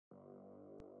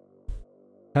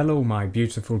Hello my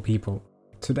beautiful people.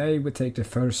 Today we take the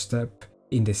first step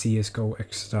in the Csgo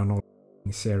external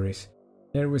series.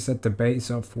 Here we set the base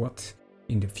of what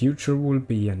in the future will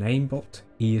be an aimbot,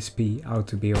 ESP,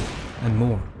 auto-build and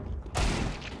more.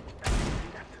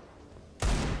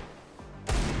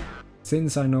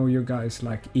 Since I know you guys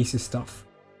like easy stuff,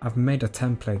 I've made a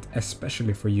template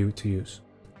especially for you to use.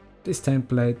 This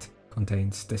template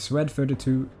contains the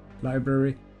SWED32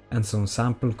 library and some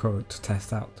sample code to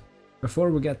test out.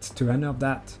 Before we get to any of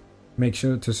that, make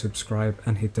sure to subscribe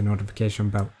and hit the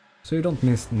notification bell so you don't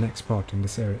miss the next part in the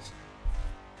series.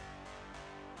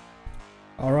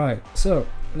 Alright, so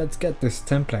let's get this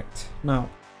template. Now,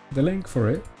 the link for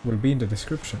it will be in the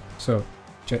description, so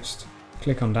just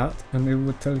click on that and it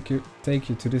will take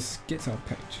you to this GitHub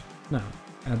page. Now,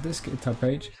 at this GitHub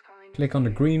page, click on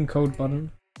the green code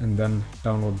button and then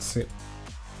download the zip.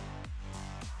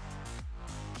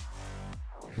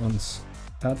 Once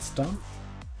that's done,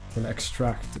 we'll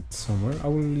extract it somewhere. I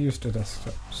will use the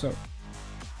desktop. So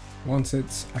once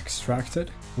it's extracted,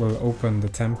 we'll open the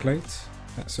template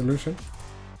solution.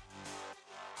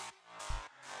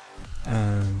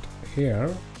 And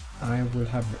here I will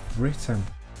have written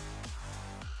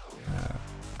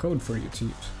code for you to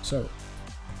use. So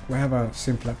we have a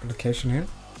simple application here.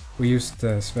 We use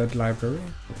the SWED library,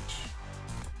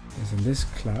 which is in this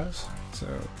class. So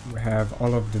we have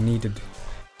all of the needed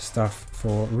stuff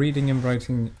for reading and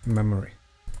writing memory.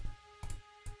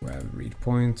 We have read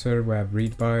pointer, we have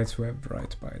read bytes, we have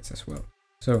write bytes as well.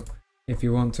 So if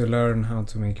you want to learn how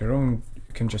to make your own,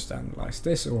 you can just analyze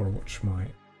this or watch my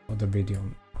other video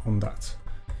on that.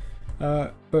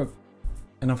 But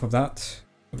enough of that,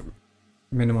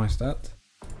 minimize that.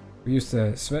 We use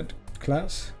the SWED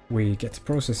class, we get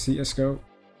process Csgo.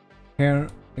 Here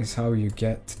is how you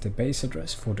get the base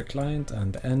address for the client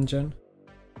and the engine.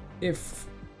 If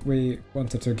we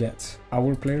wanted to get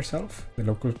our player self, the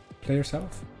local player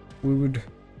self, we would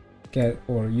get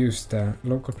or use the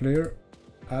local player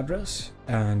address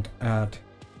and add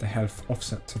the health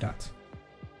offset to that.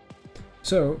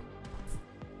 So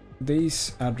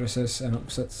these addresses and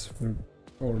offsets will,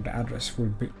 or the address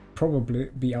will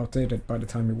probably be outdated by the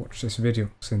time you watch this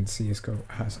video, since CSGO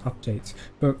has updates.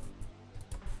 But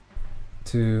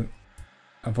to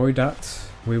avoid that,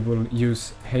 we will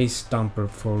use haste dumper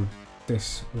for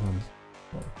this one,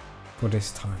 or for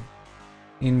this time.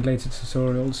 In later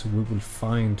tutorials we will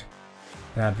find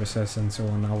the addresses and so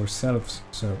on ourselves,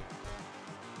 so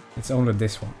it's only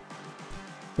this one.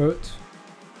 But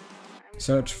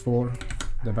search for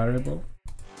the variable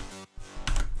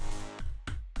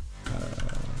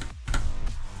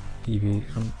db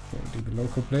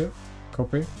local player,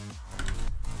 copy,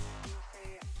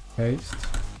 paste,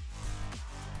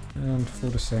 and for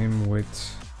the same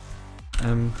with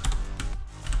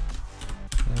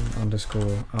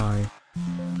underscore I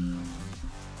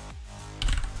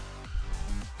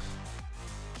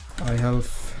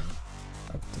health.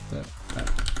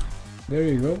 There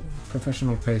you go,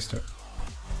 professional paster.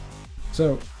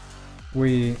 So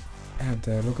we have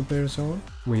the local player zone,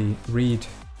 we read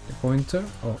the pointer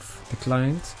of the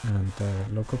client and the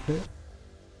local player.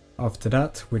 After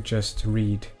that we just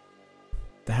read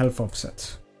the health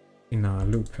offset in a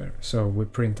loop here, so we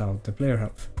print out the player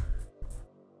health.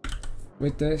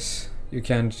 With this you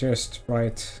can just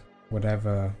write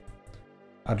whatever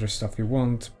other stuff you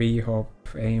want, bhop,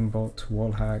 aimbot,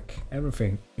 wallhack,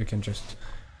 everything you can just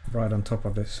write on top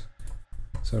of this.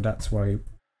 So that's why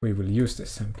we will use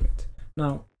this template.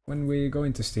 Now when we go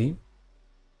into Steam,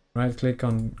 right click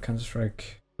on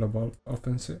Counter-Strike Global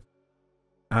Offensive,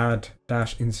 add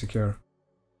 -insecure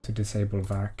to disable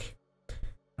VAC.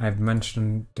 I've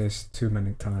mentioned this too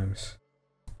many times,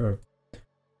 but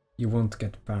you won't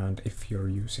get banned if you're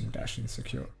using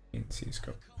 -insecure in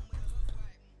CSGO.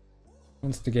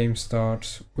 Once the game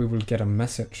starts, we will get a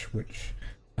message which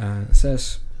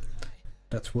says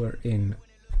that we're in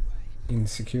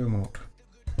insecure mode.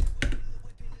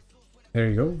 There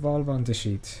you go, Valve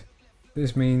anti-cheat.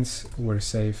 This means we're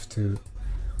safe to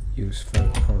use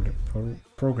third-party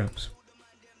programs.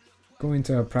 Go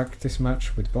into a practice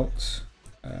match with bots.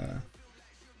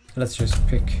 Let's just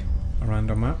pick a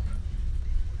random map.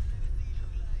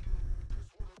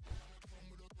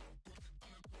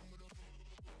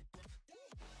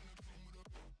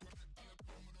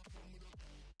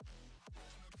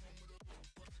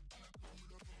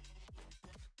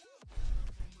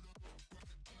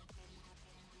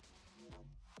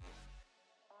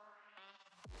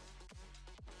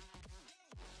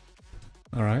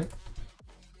 Alright,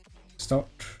 start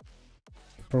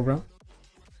program.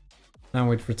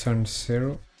 Now it returns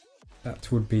 0. That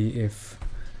would be if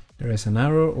there is an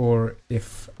error, or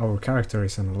if our character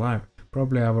isn't alive.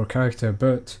 Probably our character,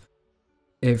 but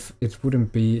if it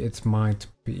wouldn't be, it might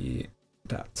be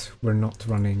that we're not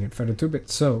running 32-bit.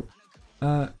 So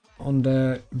on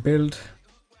the build,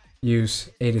 use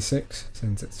 86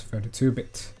 since it's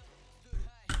 32-bit.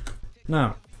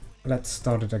 Now let's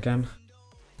start it again.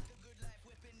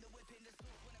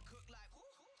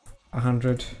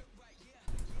 100.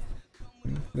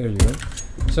 There you go.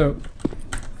 So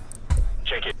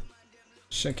check it.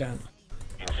 check in.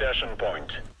 Insertion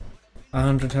point.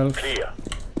 100 health. Clear.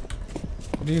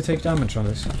 Do you take damage on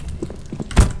this?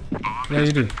 Yeah,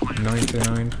 you do.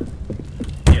 99.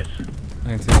 Yes.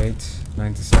 98.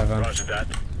 97. Roger that.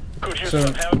 Could use So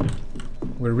some help.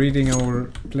 we're reading our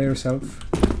player's health.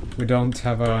 We don't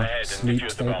have Go a ahead and sleep defuse the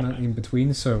statement bomb. in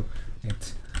between, so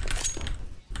it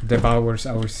devours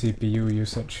our CPU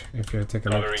usage if you take a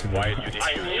look to Covering the while you right.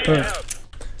 defuse. But- Help.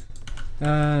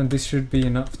 And this should be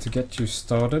enough to get you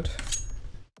started.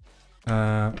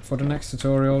 For the next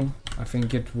tutorial, I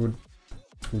think it would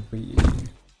be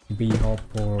B-hop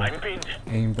or I'm pinned.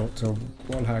 aimbot or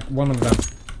wallhack, one of them.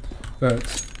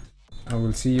 But I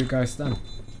will see you guys then.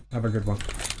 Have a good one.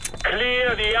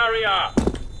 Clear the area.